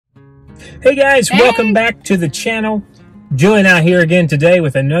Hey guys, welcome back to the channel. Julie and I here again today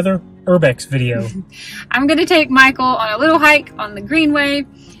with another Urbex video. I'm going to take Michael on a little hike on the Greenway,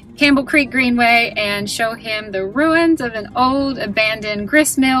 Campbell Creek Greenway, and show him the ruins of an old abandoned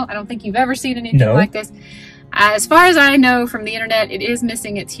grist mill. I don't think you've ever seen anything like this. As far as I know from the internet, it is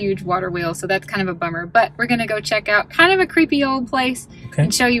missing its huge water wheel, so that's kind of a bummer. But we're going to go check out kind of a creepy old place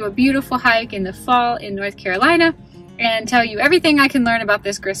and show you a beautiful hike in the fall in North Carolina and tell you everything I can learn about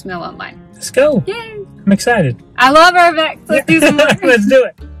this grist mill online. Let's go. Yay! I'm excited. I love Urbex. Let's do some more. Let's do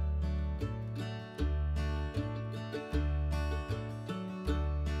it.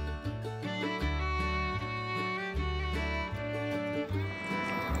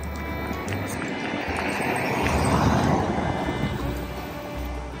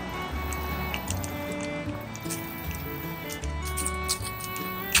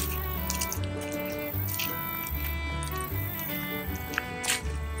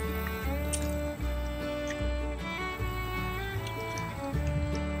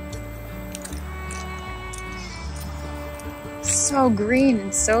 So green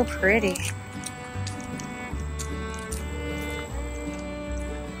and so pretty.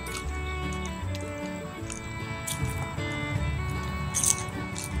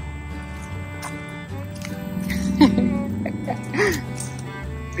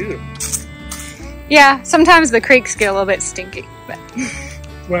 Yeah, sometimes the creeks get a little bit stinky, but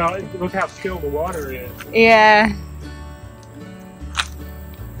well, look how still the water is. Yeah.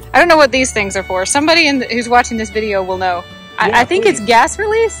 I don't know what these things are for. Somebody who's watching this video will know. I think it's gas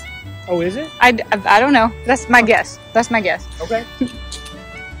release. Oh, is it? I don't know. That's my guess. That's my guess. Okay.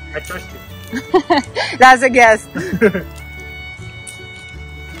 I trust you. That's a guess.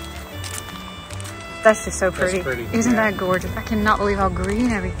 That's just so pretty. Isn't that gorgeous? I cannot believe how green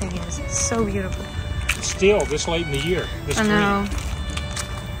everything is. It's so beautiful. Still, this late in the year. I know.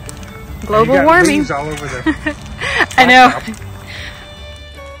 Global warming. All over the I know.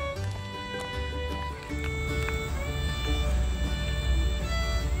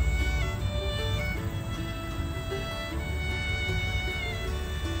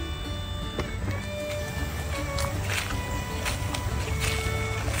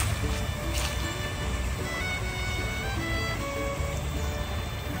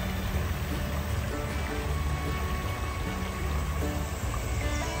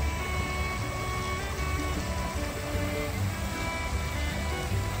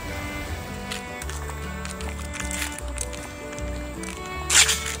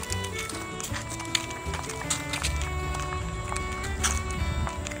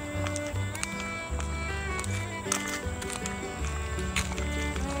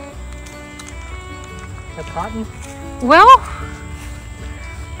 Cotton? Well,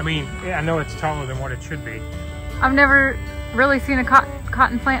 I mean, I know it's taller than what it should be. I've never really seen a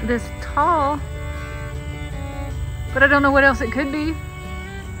cotton plant this tall, but I don't know what else it could be.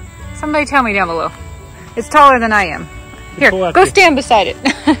 Somebody tell me down below. It's taller than I am. Here, go stand beside it.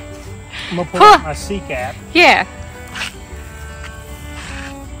 I'm gonna pull out my sea cap. Yeah.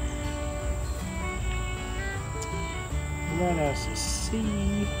 Let us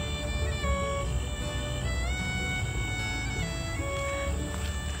see.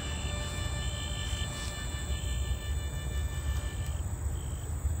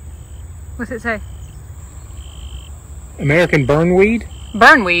 What's it say? American burnweed?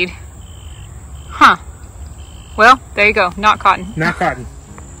 Burnweed? Huh. Well, there you go. Not cotton. Not cotton.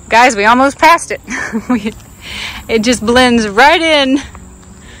 Guys, we almost passed it. It just blends right in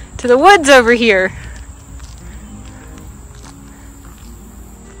to the woods over here.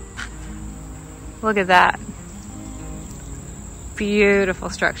 Look at that.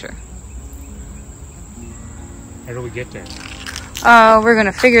 Beautiful structure. How do we get there? We're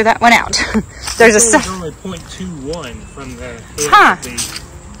gonna figure that one out. There's a sign. only 0.21 from the head of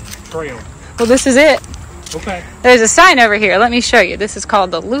the trail. Well, this is it. Okay. There's a sign over here. Let me show you. This is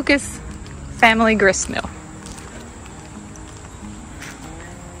called the Lucas Family Grist Mill.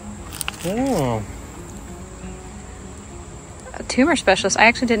 Oh. A tumor specialist. I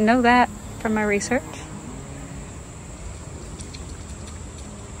actually didn't know that from my research.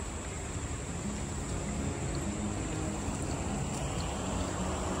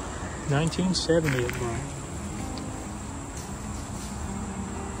 $1970 at one.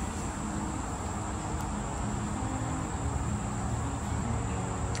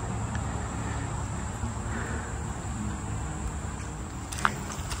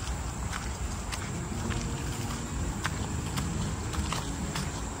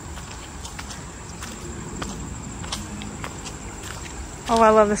 Oh, I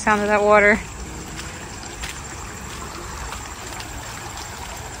love the sound of that water.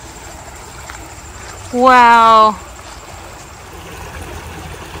 Wow.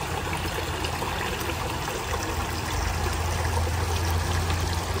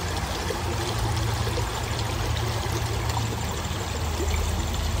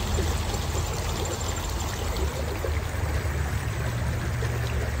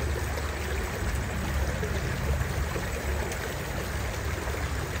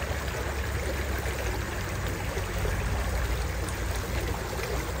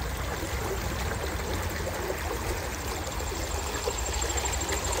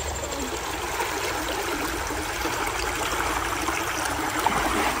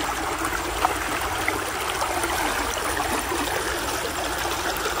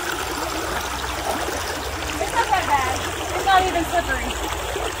 Not even slippery.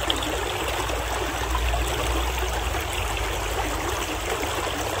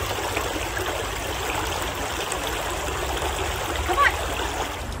 Come on.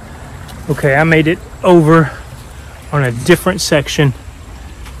 Okay, I made it over on a different section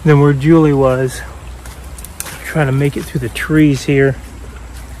than where Julie was. Trying to make it through the trees here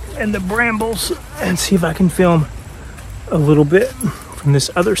and the brambles and see if I can film a little bit from this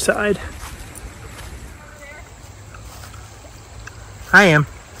other side. I am.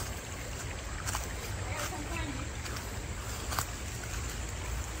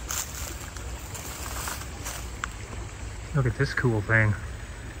 Look at this cool thing.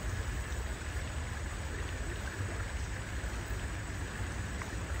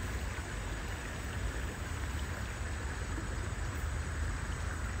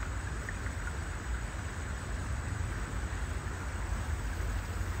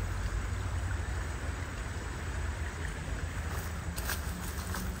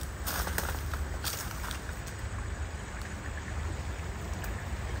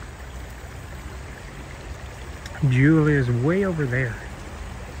 Julie is way over there.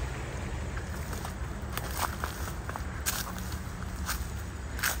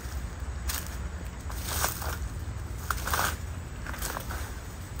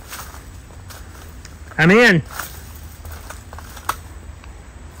 I'm in.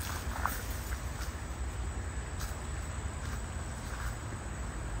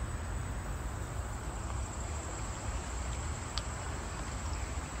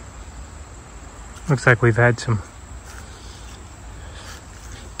 Looks like we've had some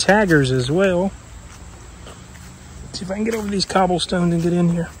taggers as well. Let's see if I can get over these cobblestones and get in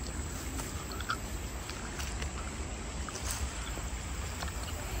here.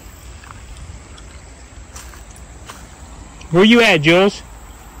 Where you at, Jules?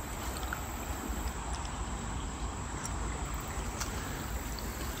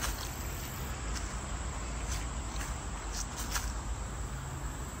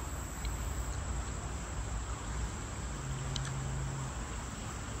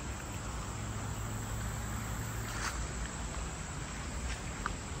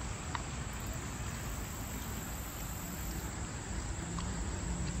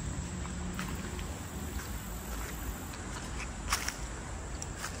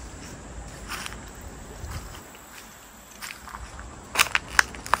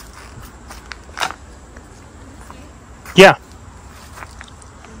 Yeah.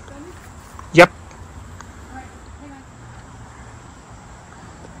 Yep.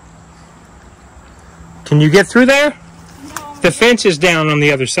 Can you get through there? No. The fence is down on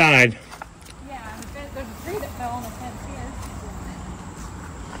the other side. Yeah, there's a tree that fell on the fence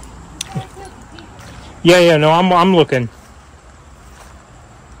here. Yeah, no, I'm looking.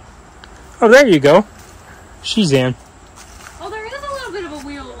 Oh, there you go. She's in. Oh, there is a little bit of a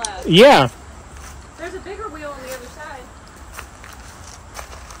wheel left. Yeah. There's a bigger wheel on the other side.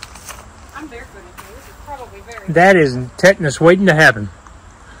 I'm barefooted here. This is probably very... That is tetanus waiting to happen.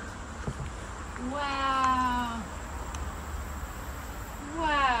 Wow.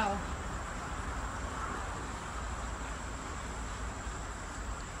 Wow.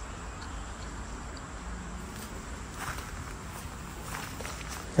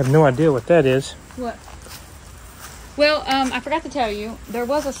 I have no idea what that is. What? Well, I forgot to tell you, there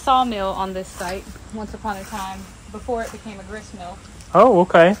was a sawmill on this site once upon a time before it became a grist mill. Oh,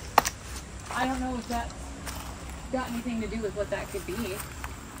 okay. I don't know if that's got anything to do with what that could be.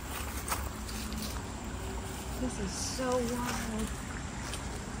 This is so wild.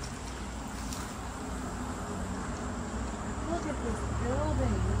 Look at this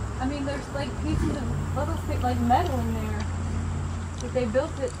building. I mean, there's like pieces of little like metal in there that they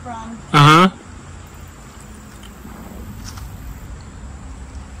built it from. Uh-huh.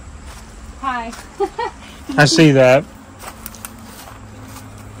 Hi. I see that.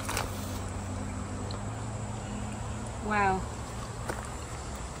 Wow.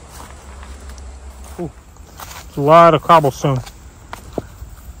 Ooh, a lot of cobblestone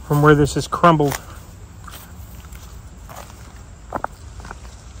from where this is crumbled.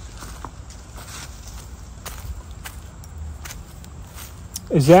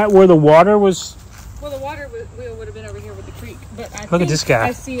 Is that where the water was? Well, the water wheel would have been over here with the creek, but Look at this guy.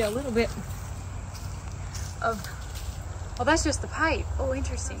 I see a little bit of. Oh, that's just the pipe. Oh,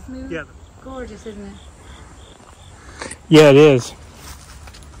 interesting. Smooth. Yeah. Gorgeous, isn't it? Yeah, it is.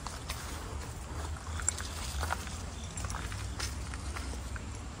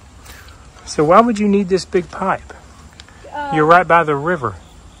 So why would you need this big pipe? You're right by the river.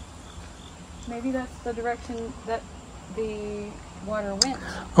 Maybe that's the direction that the water went.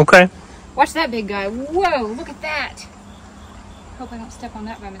 Okay. Watch that big guy. Whoa, look at that. Hope I don't step on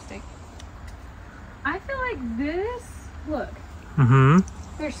that by mistake. I feel like this, look. Mm-hmm.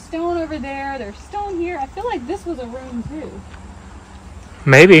 There's stone over there, there's stone here. I feel like this was a room too.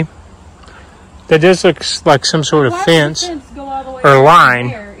 Maybe. That does look like some sort of fence Go all the way or line.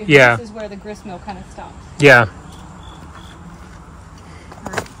 there if Yeah. This is where the grist mill kind of stops. Yeah.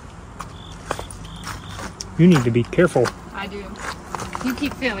 You need to be careful. I do. You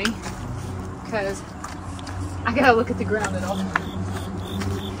keep filming, because I gotta look at the ground at all times.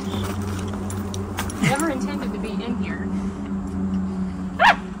 Never intended to be in here.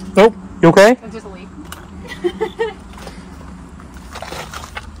 Oh, you okay? It's just a leaf.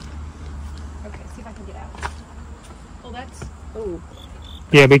 Okay, see if I can get out. Oh, that's... Oh.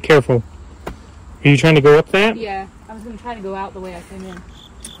 Yeah, be careful. Are you trying to go up that? Yeah, I was gonna try to go out the way I came in.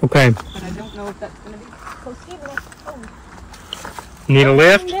 Okay. But I don't know if that's gonna be proceedable. Oh. Need a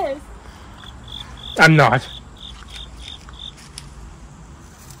lift? I'm not.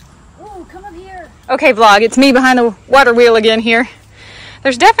 Oh, come up here. Okay, vlog, it's me behind the water wheel again here.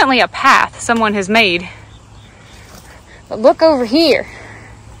 There's definitely a path someone has made. But look over here.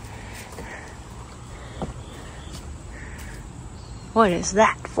 What is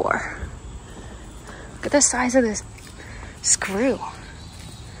that for? Look at the size of this screw.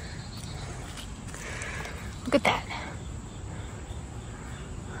 Look at that.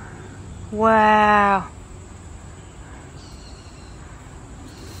 Wow.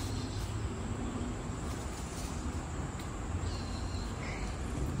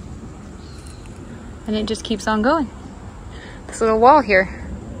 And it just keeps on going. This little wall here.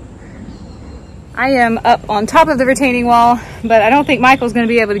 I am up on top of the retaining wall, but I don't think Michael's going to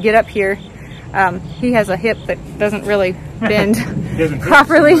be able to get up here. He has a hip that doesn't really bend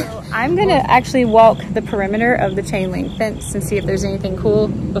properly. I'm going to actually walk the perimeter of the chain link fence and see if there's anything cool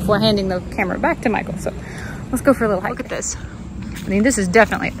before handing the camera back to Michael. So let's go for a little hike. Look at this. I mean, this is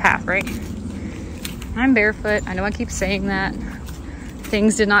definitely a path, right? I'm barefoot. I know I keep saying that.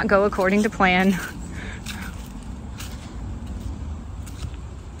 Things did not go according to plan.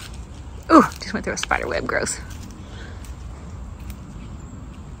 Ooh, just went through a spider web, gross.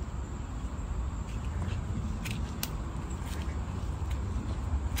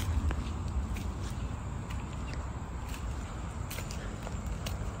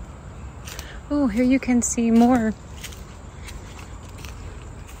 Oh, here you can see more.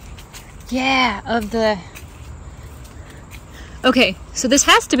 Yeah, of the... Okay, so this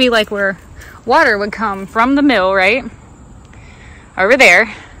has to be like where water would come from the mill, right? Over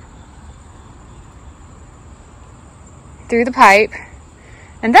there. Through the pipe.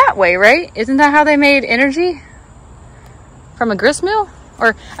 And that way, right? Isn't that how they made energy? From a grist mill?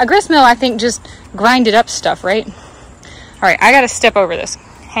 Or a grist mill, I think, just grinded up stuff, right? All right, I gotta step over this.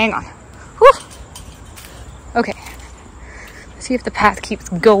 Hang on. Whew. Okay. See if the path keeps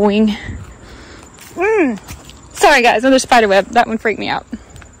going. Sorry guys, another spider web. That one freaked me out.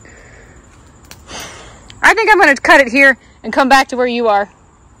 I think I'm gonna cut it here and come back to where you are.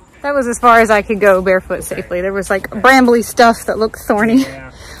 That was as far as I could go barefoot safely. There was like brambly stuff that looked thorny.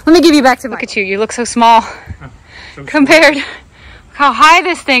 Yeah. Let me give you back to Mike. Look at you, you look so small compared to how high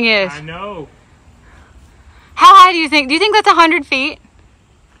this thing is. I know. How high do you think? Do you think that's 100 feet?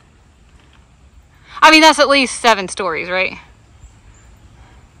 I mean, that's at least 7 stories, right?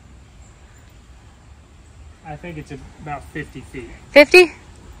 I think it's about 50 feet. 50?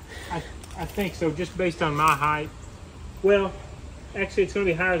 I think so, just based on my height. Well, actually, it's going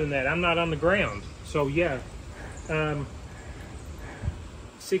to be higher than that. I'm not on the ground. So, yeah.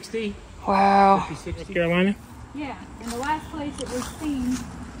 60? Wow. 50, 60. Carolina? Yeah, and the last place it was seen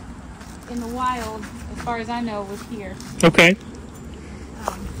in the wild, as far as I know, was here. Okay.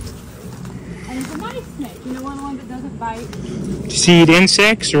 And it's a nice snake, you know, one that doesn't bite. See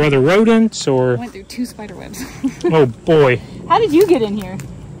insects or other rodents or... I went through 2 spider webs. Oh boy. How did you get in here?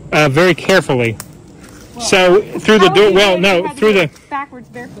 Very carefully. So through the door, well, no, through the backwards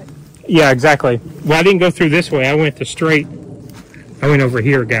barefoot. Yeah, exactly. Well, I didn't go through this way. I went the straight. I went over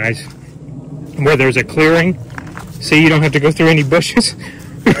here, guys, where there's a clearing. See, you don't have to go through any bushes.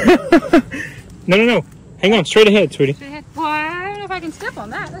 No. Hang on, straight ahead, sweetie. Straight ahead. Well, I don't know if I can step on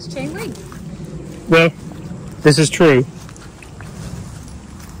that. That's chain link. Well, this is true.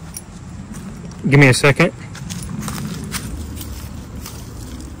 Give me a second.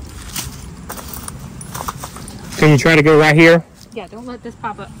 Can you try to go right here? Yeah, don't let this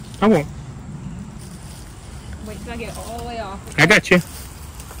pop up. I won't. Wait till I get it all the way off. I got you.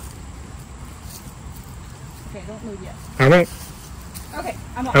 Okay, don't move yet. I won't. Okay,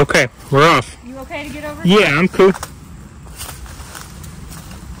 I'm off. Okay, we're off. You okay to get over? Yeah, I'm cool.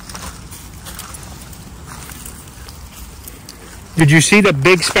 Did you see the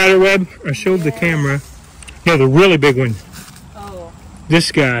big spider web? I showed the camera. No, the really big one. Oh.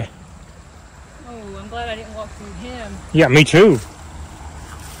 This guy. Oh, I'm glad I didn't walk through him. Yeah, me too.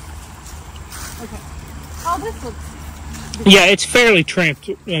 Okay. Oh, this looks... Yeah, it's fairly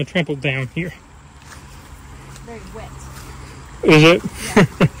trampled down here. Very wet. Is it?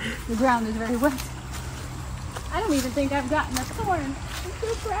 Yeah. The ground is very wet. I don't even think I've gotten a thorn. I'm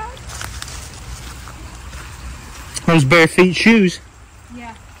so proud. Those bare feet shoes.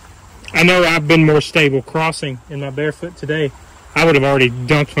 Yeah. I know I've been more stable crossing in my barefoot today. I would have already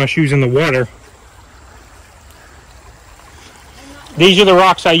dunked my shoes in the water. These are the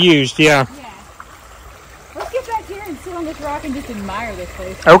rocks I used, yeah. Yeah. Let's get back here and sit on this rock and just admire this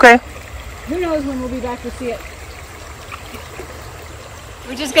place. Okay. Who knows when we'll be back to see it.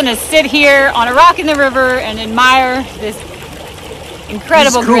 We're just going to sit here on a rock in the river and admire this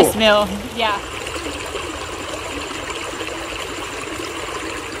incredible grist mill. Yeah.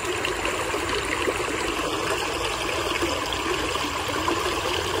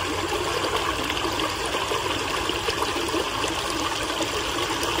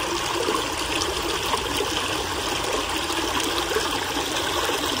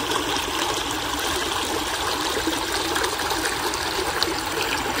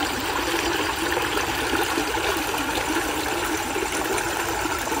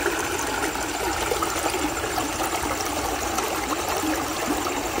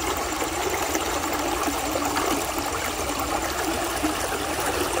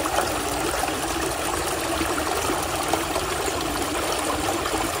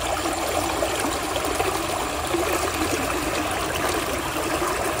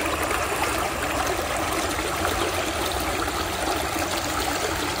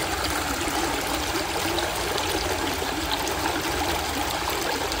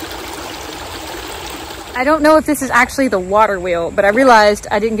 I don't know if this is actually the water wheel, but I realized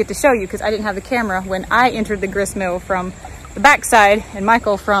I didn't get to show you because I didn't have the camera when I entered the grist mill from the back side and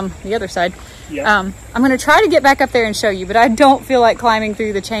Michael from the other side. Yeah. I'm going to try to get back up there and show you, but I don't feel like climbing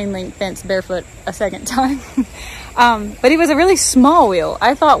through the chain link fence barefoot a second time. But it was a really small wheel.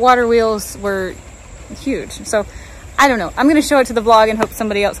 I thought water wheels were huge. So I don't know. I'm going to show it to the vlog and hope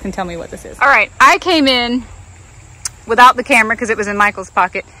somebody else can tell me what this is. All right. I came in without the camera because it was in Michael's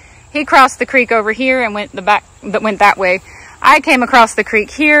pocket. He crossed the creek over here and went that way. I came across the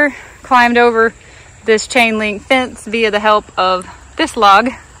creek here, climbed over this chain link fence via the help of this log.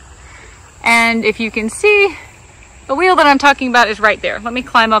 And if you can see, the wheel that I'm talking about is right there. Let me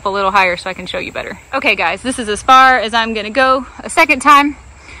climb up a little higher so I can show you better. Okay guys, this is as far as I'm gonna go a second time,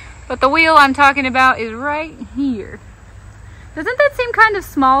 but the wheel I'm talking about is right here. Doesn't that seem kind of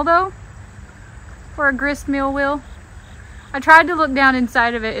small though, for a grist mill wheel? I tried to look down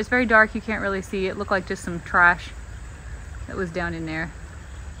inside of it. It's very dark, you can't really see. It looked like just some trash that was down in there.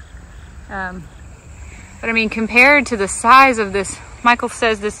 But I mean, compared to the size of this, Michael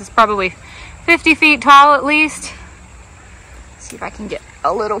says this is probably 50 feet tall at least. Let's see if I can get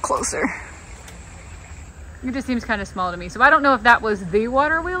a little closer. It just seems kind of small to me. So I don't know if that was the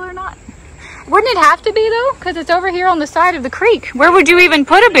water wheel or not. Wouldn't it have to be though? Because it's over here on the side of the creek. Where would you even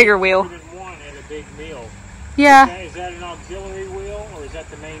put a bigger wheel? Yeah. Is that an auxiliary wheel or is that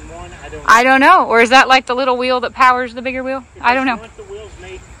the main one? I don't know. Or is that like the little wheel that powers the bigger wheel? I don't know. The wheel's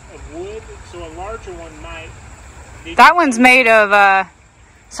made of wood, so a larger one might. That one's made of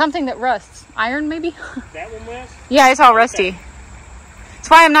something that rusts. Iron maybe? That one rusts? Yeah, it's all rusty. That's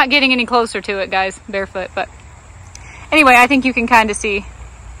why I'm not getting any closer to it, guys, barefoot. But anyway, I think you can kind of see.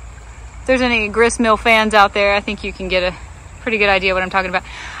 If there's any grist mill fans out there, I think you can get a pretty good idea what I'm talking about.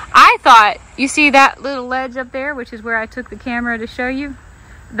 I thought, you see that little ledge up there, which is where I took the camera to show you,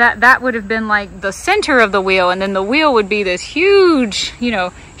 that would have been like the center of the wheel, and then the wheel would be this huge, you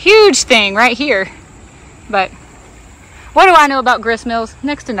know, huge thing right here. But what do I know about grist mills?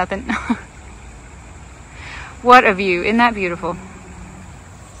 Next to nothing. What a view. Isn't that beautiful?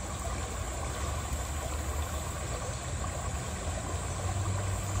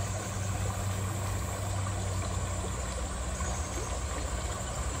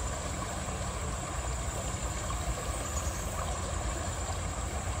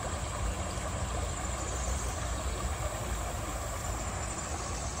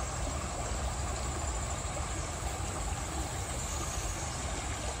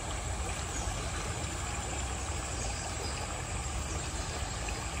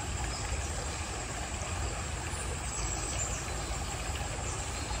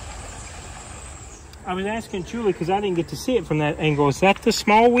 I was asking Julie because I didn't get to see it from that angle. Is that the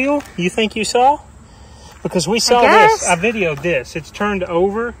small wheel you think you saw? Because we saw this. I videoed this. It's turned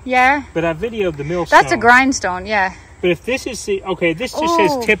over. Yeah. But I videoed the millstone. That's a grindstone, yeah. But if this is the... Okay, this just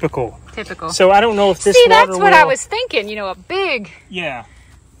says typical. Typical. So I don't know if this See, that's what I was thinking. You know, a big... Yeah.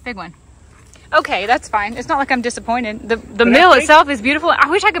 Big one. Okay, that's fine. It's not like I'm disappointed. The mill itself is beautiful. I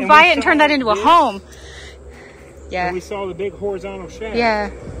wish I could buy it and turn that into a home. Yeah. And we saw the big horizontal shaft.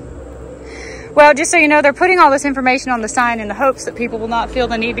 Yeah. Well, just so you know, they're putting all this information on the sign in the hopes that people will not feel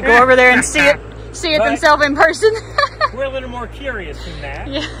the need to go over there and see it themselves in person. We're a little more curious than that.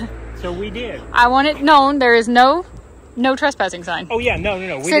 Yeah. So we did. I want it known there is no trespassing sign. Oh yeah, no.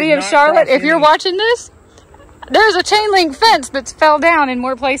 We City of Charlotte, if you're watching this, there's a chain link fence that's fell down in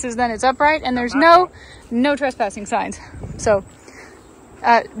more places than it's upright, and there's no trespassing signs. So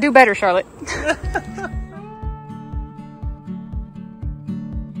do better, Charlotte.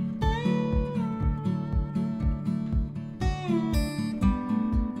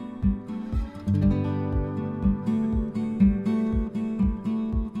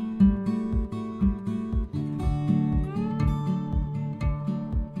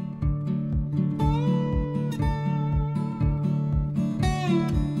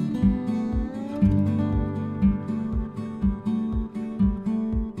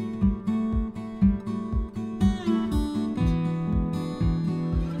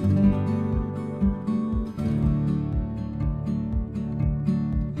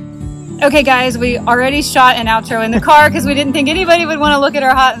 Okay guys, we already shot an outro in the car because we didn't think anybody would want to look at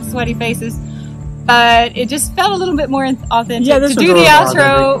our hot and sweaty faces. But it just felt a little bit more authentic to do the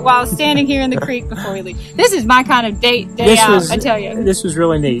outro while standing here in the creek before we leave. This is my kind of day out, I tell you. This was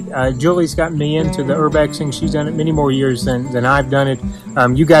really neat. Julie's gotten me into the urbexing. She's done it many more years than I've done it.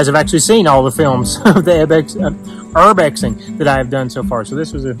 You guys have actually seen all the films of the urbexing that I have done so far. So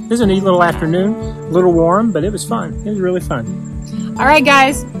this was a neat little afternoon, a little warm, but it was fun. It was really fun. All right,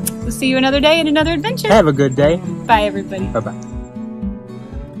 guys. We'll see you another day in another adventure. Have a good day. Bye, everybody. Bye-bye.